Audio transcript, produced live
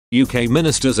UK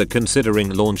ministers are considering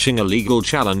launching a legal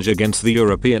challenge against the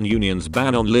European Union's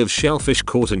ban on live shellfish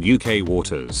caught in UK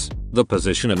waters. The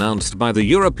position announced by the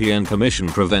European Commission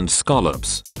prevents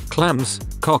scallops, clams,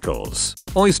 cockles,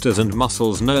 oysters and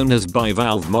mussels known as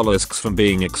bivalve mollusks from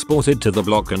being exported to the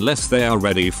bloc unless they are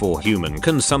ready for human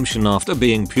consumption after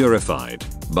being purified,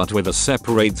 but with a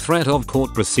separate threat of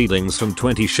court proceedings from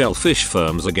 20 shellfish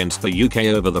firms against the UK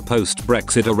over the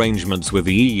post-Brexit arrangements with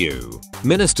the EU.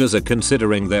 Ministers are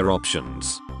considering their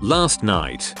options. Last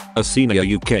night, a senior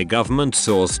UK government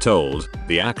source told,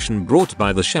 "The action brought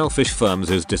by the shellfish firms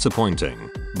is disappointing,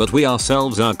 but we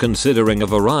ourselves are considering a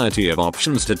variety of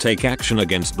options to take action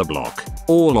against the bloc.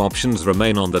 All options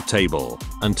remain on the table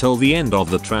until the end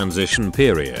of the transition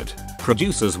period."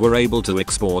 Producers were able to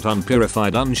export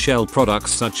unpurified unshelled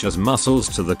products such as mussels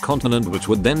to the continent, which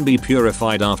would then be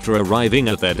purified after arriving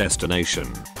at their destination.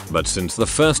 But since the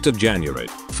 1st of January,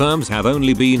 firms have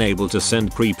only been able to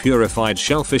send pre-purified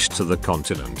shellfish to the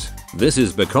continent. This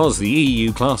is because the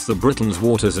EU classed the Britain's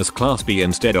waters as Class B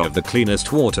instead of the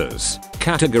cleanest waters,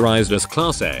 categorized as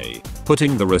Class A,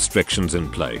 putting the restrictions in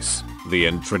place. The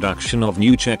introduction of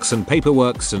new checks and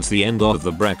paperwork since the end of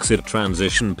the Brexit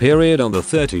transition period on the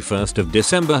 31st of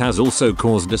December has also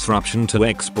caused disruption to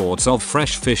exports of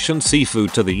fresh fish and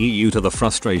seafood to the EU, to the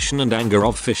frustration and anger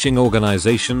of fishing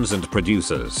organisations and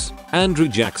producers. Andrew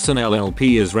Jackson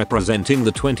LLP is representing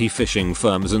the 20 fishing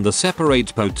firms in the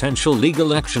separate potential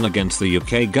legal action against the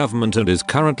UK government and is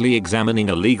currently examining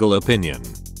a legal opinion.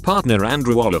 Partner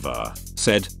Andrew Oliver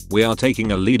said, "We are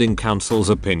taking a leading counsel's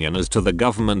opinion as to the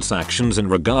government's actions in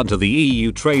regard to the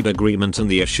EU trade agreement and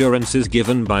the assurances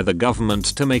given by the government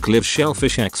to make live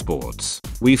shellfish exports.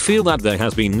 We feel that there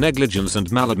has been negligence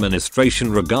and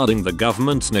maladministration regarding the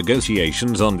government's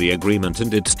negotiations on the agreement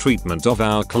and its treatment of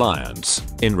our clients."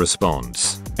 In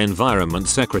response, Environment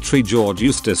Secretary George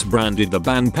Eustace branded the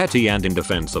ban petty and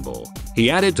indefensible. He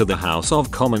added to the House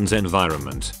of Commons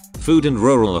Environment, Food and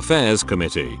Rural Affairs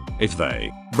Committee, "If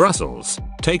they, Brussels,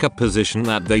 take a position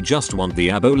that they just want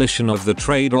the abolition of the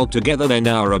trade altogether, then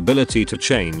our ability to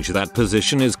change that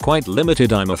position is quite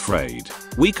limited, I'm afraid.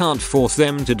 We can't force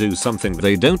them to do something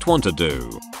they don't want to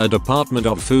do." A Department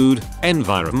of Food,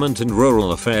 Environment and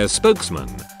Rural Affairs spokesman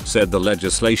said the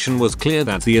legislation was clear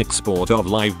that the export of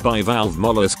live bivalve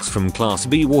mollusks from Class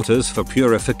B waters for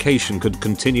purification could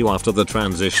continue after the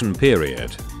transition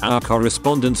period. Our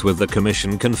correspondence with the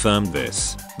Commission confirmed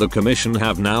this. The Commission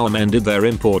have now amended their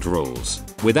import rules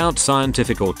without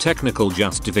scientific or technical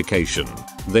justification.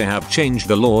 They have changed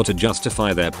the law to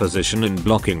justify their position in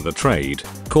blocking the trade,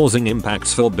 causing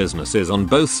impacts for businesses on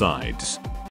both sides.